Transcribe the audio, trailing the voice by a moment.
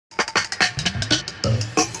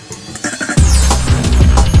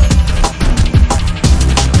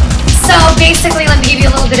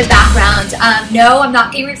bit of background. No, I'm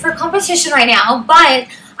not getting ready for a competition right now, but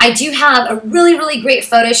I do have a really, really great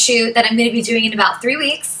photo shoot that I'm going to be doing in about 3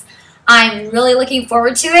 weeks. I'm really looking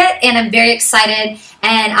forward to it, and I'm very excited,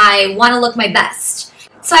 and I want to look my best.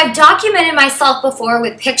 So I've documented myself before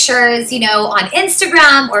with pictures, you know, on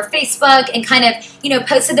Instagram or Facebook, and kind of, you know,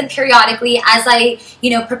 posted them periodically as I,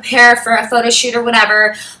 you know, prepare for a photo shoot or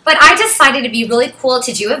whatever. But I decided it'd be really cool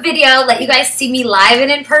to do a video, let you guys see me live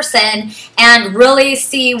and in person, and really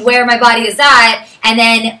see where my body is at, and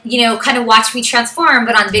then, you know, kind of watch me transform,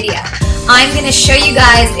 but on video. I'm going to show you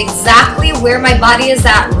guys exactly where my body is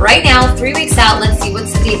at right now, 3 weeks out. Let's see,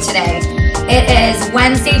 what's the date today? It is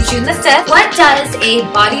Wednesday, June the 5th. What does a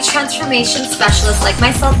body transformation specialist like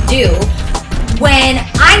myself do when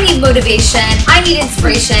I need motivation, I need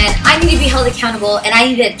inspiration, I need to be held accountable, and I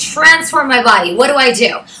need to transform my body? What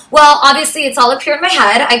do? Well, obviously it's all up here in my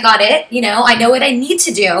head. I got it. You know, I know what I need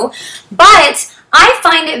to do, but I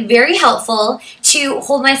find it very helpful to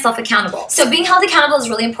hold myself accountable. So being held accountable is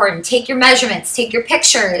really important. Take your measurements, take your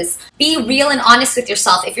pictures, be real and honest with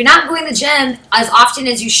yourself. If you're not going to the gym as often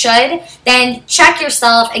as you should, then check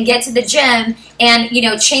yourself and get to the gym and, you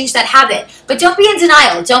know, change that habit. But don't be in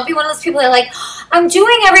denial. Don't be one of those people that are like, I'm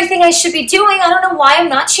doing everything I should be doing. I don't know why I'm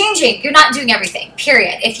not changing. You're not doing everything,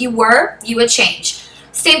 period. If you were, you would change.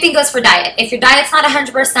 Same thing goes for diet. If your diet's not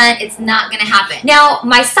 100%, it's not going to happen. Now,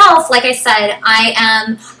 myself, like I said, I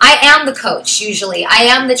am the coach usually. I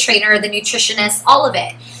am the trainer, the nutritionist, all of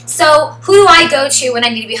it. So who do I go to when I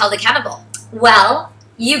need to be held accountable? Well,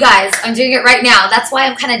 you guys. I'm doing it right now. That's why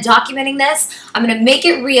I'm kind of documenting this. I'm going to make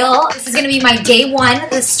it real. This is going to be my day one,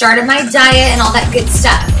 the start of my diet and all that good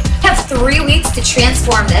stuff. I have 3 weeks to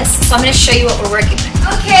transform this, so I'm going to show you what we're working with.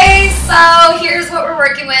 Okay, so here's what we're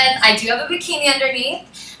working with. I do have a bikini underneath,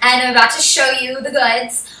 and I'm about to show you the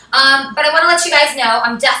goods. But I want to let you guys know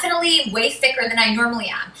I'm definitely way thicker than I normally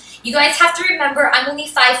am. You guys have to remember I'm only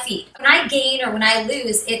 5 feet. When I gain or when I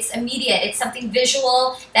lose, it's immediate. It's something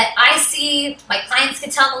visual that I see. My clients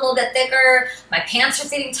can tell I'm a little bit thicker. My pants are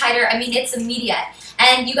fitting tighter. I mean, it's immediate.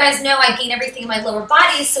 And you guys know I gain everything in my lower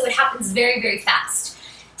body, so it happens very, very fast.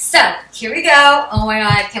 So, here we go. Oh my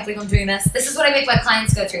God, I can't believe I'm doing this. This is what I make my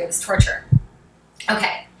clients go through, this torture.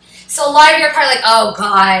 Okay, so a lot of you are probably like, oh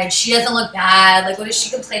God, she doesn't look bad. Like, what is she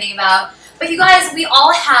complaining about? But you guys, we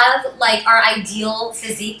all have like our ideal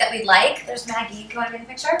physique that we like. There's Maggie, you want to be in the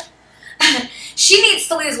picture? She needs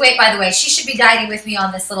to lose weight, by the way. She should be dieting with me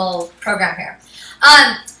on this little program here.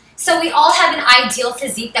 So we all have an ideal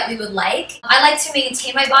physique that we would like. I like to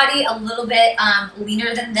maintain my body a little bit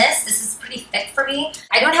leaner than this. This is pretty thick for me.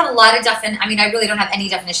 I don't have a lot of I mean, I really don't have any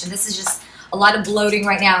definition. This is just a lot of bloating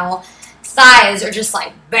right now. Thighs are just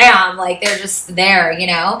like, bam, like they're just there, you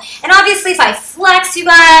know? And obviously if I flex, you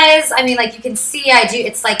guys, I mean, like you can see I do,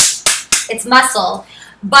 it's like, it's muscle.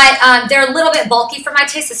 But they're a little bit bulky for my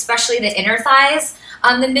taste, especially the inner thighs.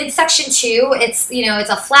 The midsection too, it's, you know, it's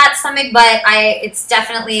a flat stomach, but it's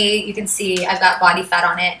definitely, you can see I've got body fat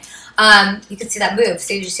on it. You can see that move.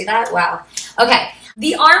 So did you see that? Wow. Okay.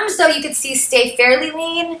 The arms, though, you can see stay fairly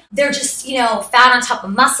lean. They're just, you know, fat on top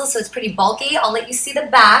of muscle, so it's pretty bulky. I'll let you see the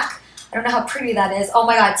back. I don't know how pretty that is. Oh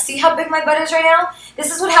my God. See how big my butt is right now?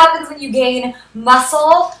 This is what happens when you gain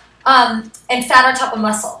muscle and fat on top of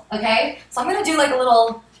muscle. Okay. So I'm going to do like a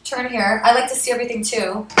little turn here. I like to see everything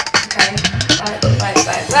too. Okay. Right.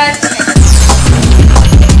 Okay.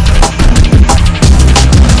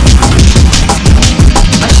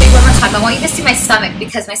 I'll show you one more time. I want you to see my stomach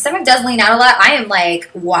because my stomach does lean out a lot. I am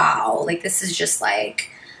like, wow. Like this is just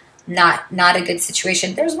like not a good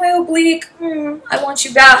situation. There's my oblique. I want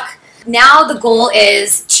you back. Now the goal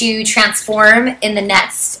is to transform in the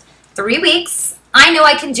next 3 weeks. I know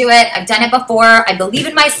I can do it. I've done it before. I believe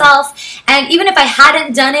in myself. And even if I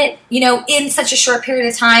hadn't done it, you know, in such a short period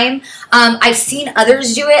of time, I've seen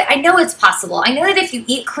others do it. I know it's possible. I know that if you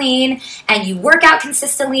eat clean and you work out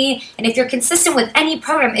consistently, and if you're consistent with any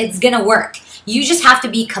program, it's going to work. You just have to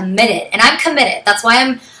be committed. And I'm committed. That's why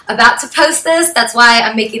I'm about to post this. That's why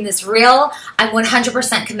I'm making this real. I'm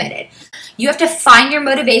 100% committed. You have to find your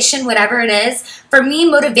motivation, whatever it is. For me,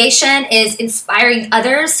 motivation is inspiring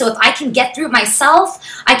others. So if I can get through it myself,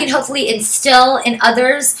 I can hopefully instill in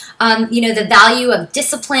others, you know, the value of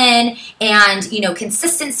discipline and, you know,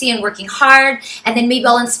 consistency and working hard. And then maybe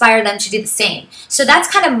I'll inspire them to do the same. So that's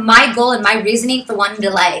kind of my goal and my reasoning for wanting to,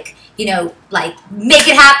 like, you know, like make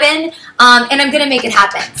it happen. And I'm going to make it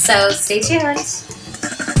happen. So stay tuned.